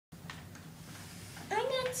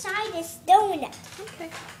inside this donut. Okay.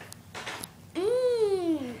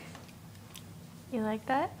 Mmm. You like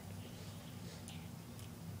that?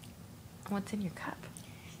 What's in your cup?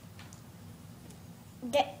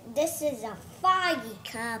 This is a foggy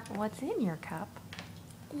cup. What's in your cup?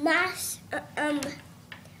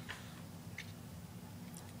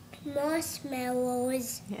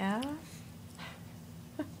 Marshmallows. Yeah?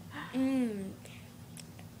 Mmm.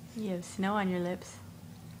 You have snow on your lips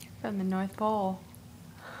from the North Pole.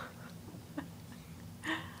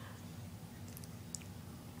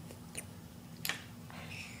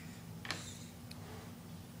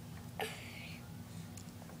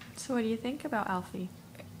 So what do you think about Alfie?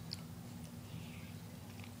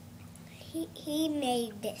 He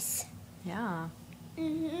made this. Yeah.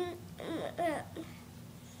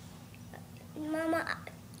 Mama,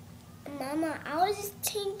 I was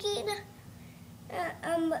thinking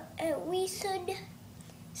we should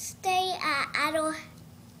stay at our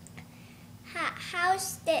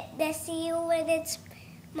house this year when it's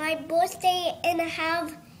my birthday and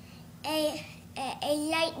have a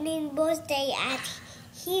lightning birthday at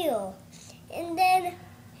here. And then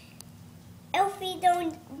Elfie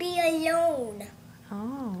don't be alone.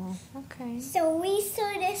 Oh, okay. So we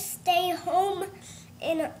sort of stay home,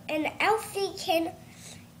 and Elfie can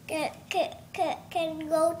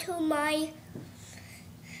go to my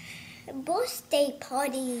birthday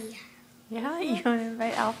party. Yeah, you want to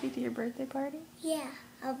invite Alfie to your birthday party? Yeah,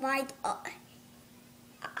 invite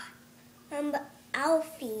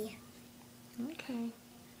Alfie, Okay.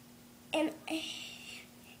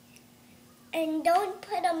 and don't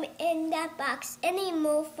put him in that box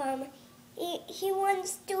anymore. He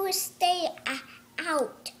wants to stay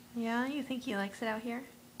out. Yeah, you think he likes it out here?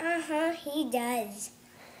 He does.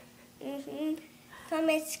 From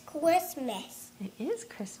it's Christmas. It is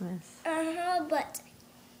Christmas. But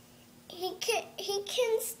he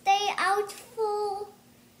can stay out for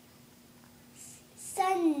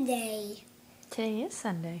Sunday. Today is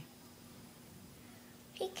Sunday.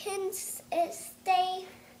 He can stay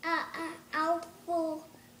out for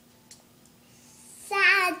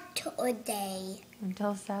Saturday.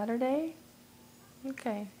 Until Saturday?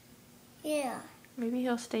 Okay. Yeah. Maybe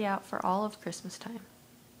he'll stay out for all of Christmas time.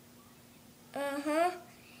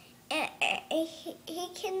 He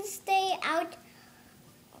can stay out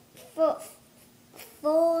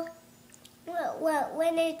for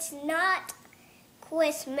when it's not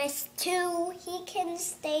Christmas too. He can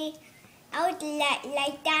stay out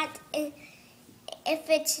like that if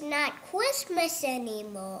it's not Christmas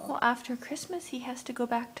anymore. Well, after Christmas, he has to go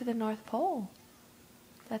back to the North Pole.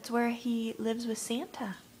 That's where he lives with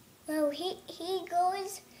Santa. Well, he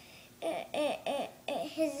goes.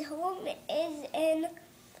 His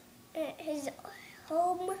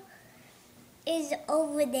home is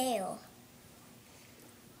over there.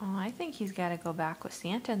 Oh, I think he's got to go back with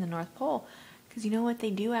Santa in the North Pole. Because you know what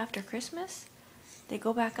they do after Christmas? They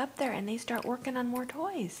go back up there and they start working on more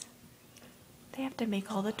toys. They have to make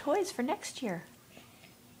all the toys for next year.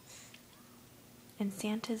 In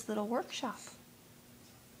Santa's little workshop.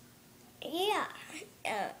 Yeah,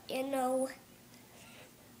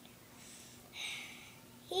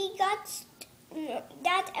 he got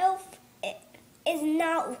that elf is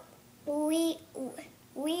not real.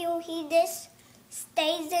 He just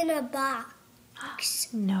stays in a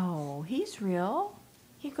box. No, he's real.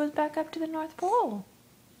 He goes back up to the North Pole.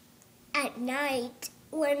 At night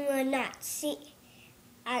when we're not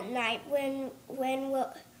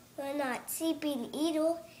we're not sleeping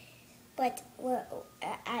either. But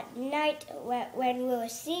at night when we're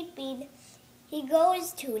sleeping, he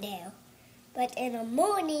goes to there. But in the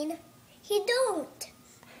morning, he don't.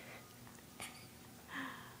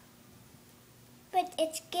 But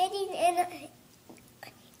it's getting in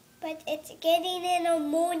the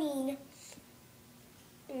morning.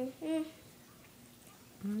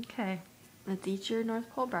 Okay. Let's eat your North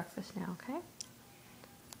Pole breakfast now, okay?